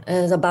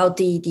about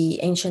the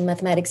ancient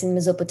mathematics in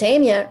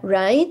Mesopotamia,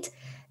 right?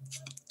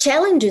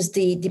 Challenges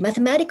the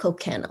mathematical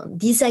canon,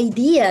 this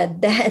idea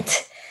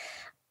that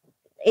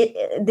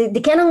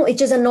the canon,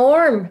 which is a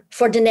norm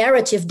for the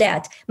narrative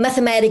that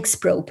mathematics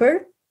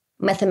proper,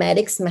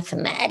 mathematics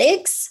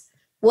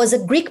was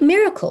a Greek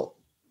miracle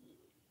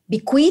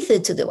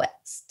bequeathed to the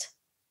West,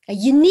 a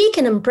unique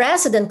and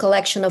unprecedented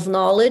collection of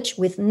knowledge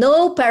with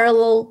no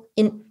parallel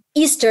in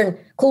Eastern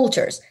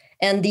cultures,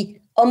 and the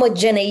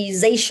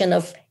homogeneization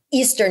of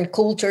Eastern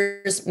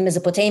cultures,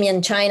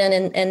 Mesopotamian, China,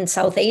 and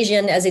South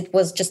Asian, as it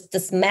was just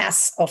this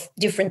mass of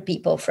different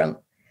people from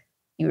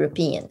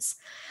Europeans.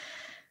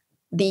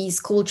 These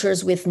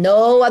cultures with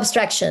no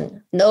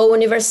abstraction, no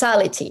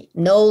universality,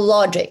 no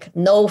logic,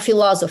 no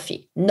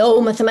philosophy,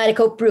 no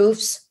mathematical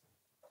proofs,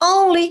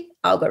 only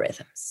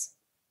algorithms.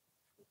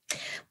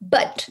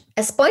 But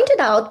as pointed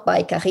out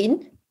by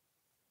Karine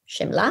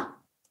Chemla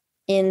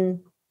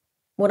in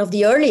one of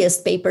the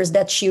earliest papers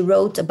that she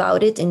wrote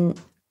about it in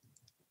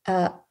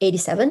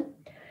 87,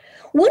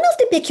 one of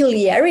the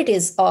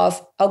peculiarities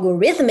of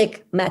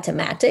algorithmic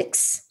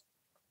mathematics,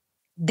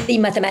 the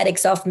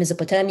mathematics of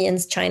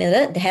Mesopotamians,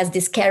 China, has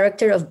this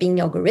character of being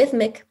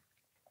algorithmic,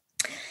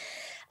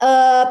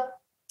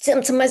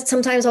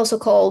 sometimes also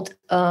called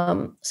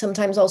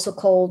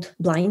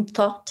blind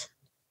thought,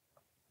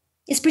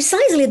 is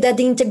precisely that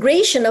the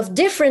integration of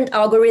different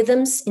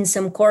algorithms in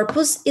some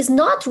corpus is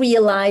not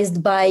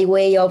realized by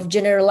way of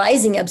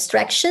generalizing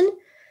abstraction,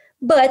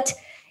 but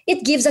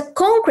it gives a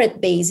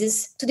concrete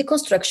basis to the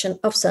construction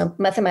of some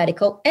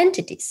mathematical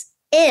entities.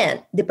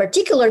 And the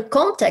particular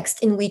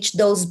context in which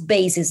those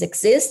bases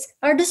exist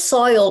are the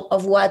soil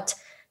of what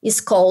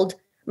is called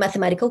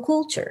mathematical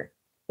culture,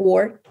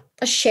 or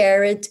a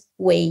shared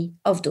way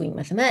of doing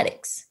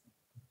mathematics.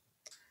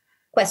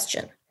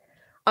 Question: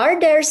 are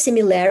there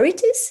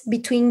similarities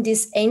between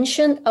this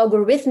ancient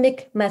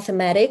algorithmic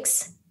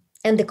mathematics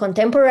and the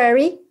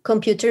contemporary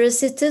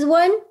computer-assisted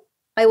one?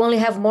 I only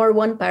have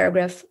one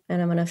paragraph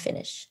and I'm going to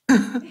finish.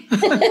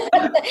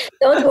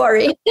 Don't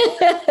worry.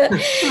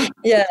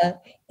 Yeah,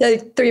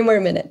 3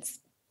 more minutes.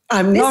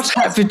 I'm not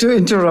happy to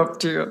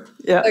interrupt you.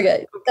 Yeah.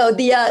 Okay.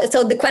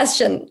 So the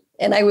question,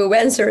 and I will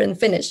answer and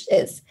finish,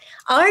 is: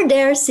 are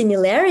there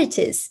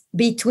similarities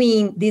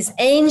between this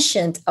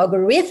ancient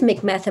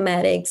algorithmic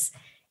mathematics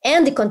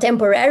and the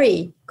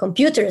contemporary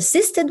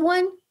computer-assisted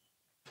one?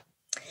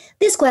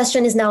 This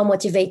question is now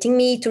motivating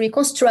me to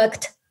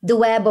reconstruct the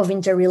web of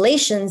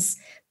interrelations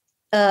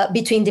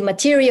between the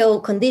material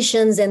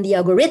conditions and the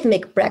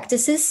algorithmic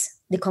practices,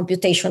 the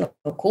computational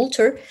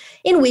culture,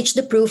 in which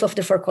the proof of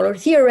the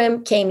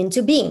Four-Color-Theorem came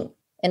into being.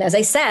 And as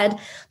I said,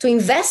 to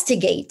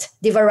investigate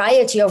the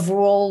variety of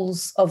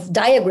roles of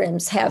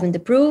diagrams have in the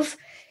proof,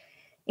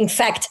 in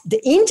fact,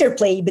 the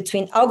interplay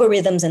between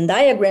algorithms and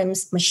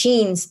diagrams,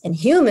 machines and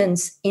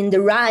humans, in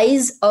the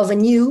rise of a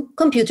new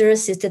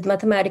computer-assisted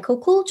mathematical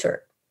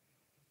culture.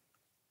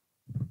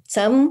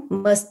 Some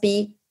must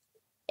be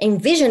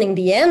envisioning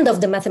the end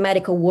of the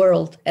mathematical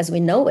world as we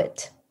know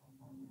it.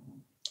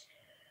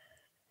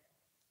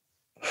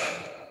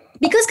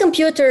 Because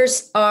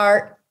computers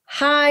are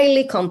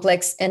highly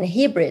complex and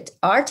hybrid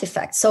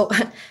artifacts, so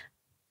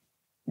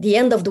the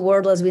end of the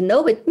world as we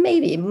know it,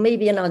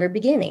 maybe another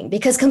beginning.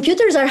 Because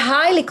computers are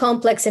highly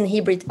complex and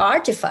hybrid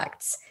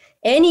artifacts,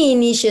 any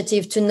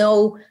initiative to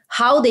know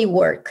how they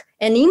work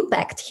and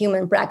impact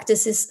human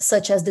practices,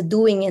 such as the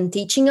doing and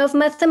teaching of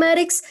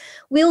mathematics,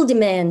 will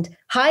demand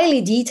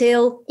highly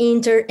detailed,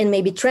 inter- and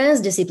maybe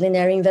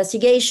transdisciplinary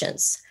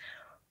investigations.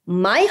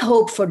 My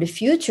hope for the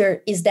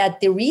future is that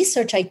the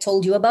research I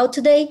told you about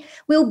today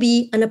will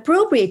be an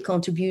appropriate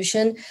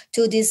contribution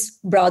to this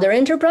broader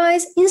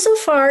enterprise,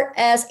 insofar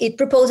as it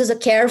proposes a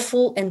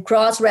careful and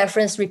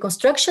cross-referenced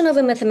reconstruction of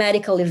a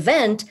mathematical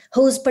event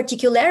whose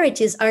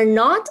particularities are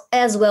not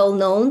as well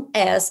known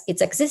as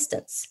its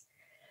existence.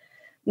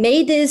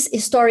 May this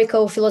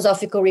historical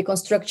philosophical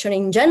reconstruction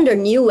engender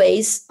new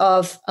ways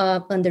of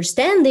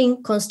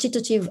understanding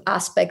constitutive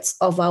aspects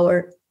of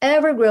our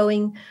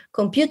ever-growing,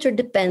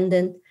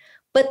 computer-dependent,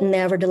 but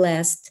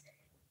nevertheless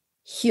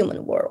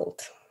human world.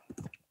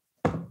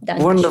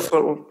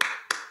 Wonderful.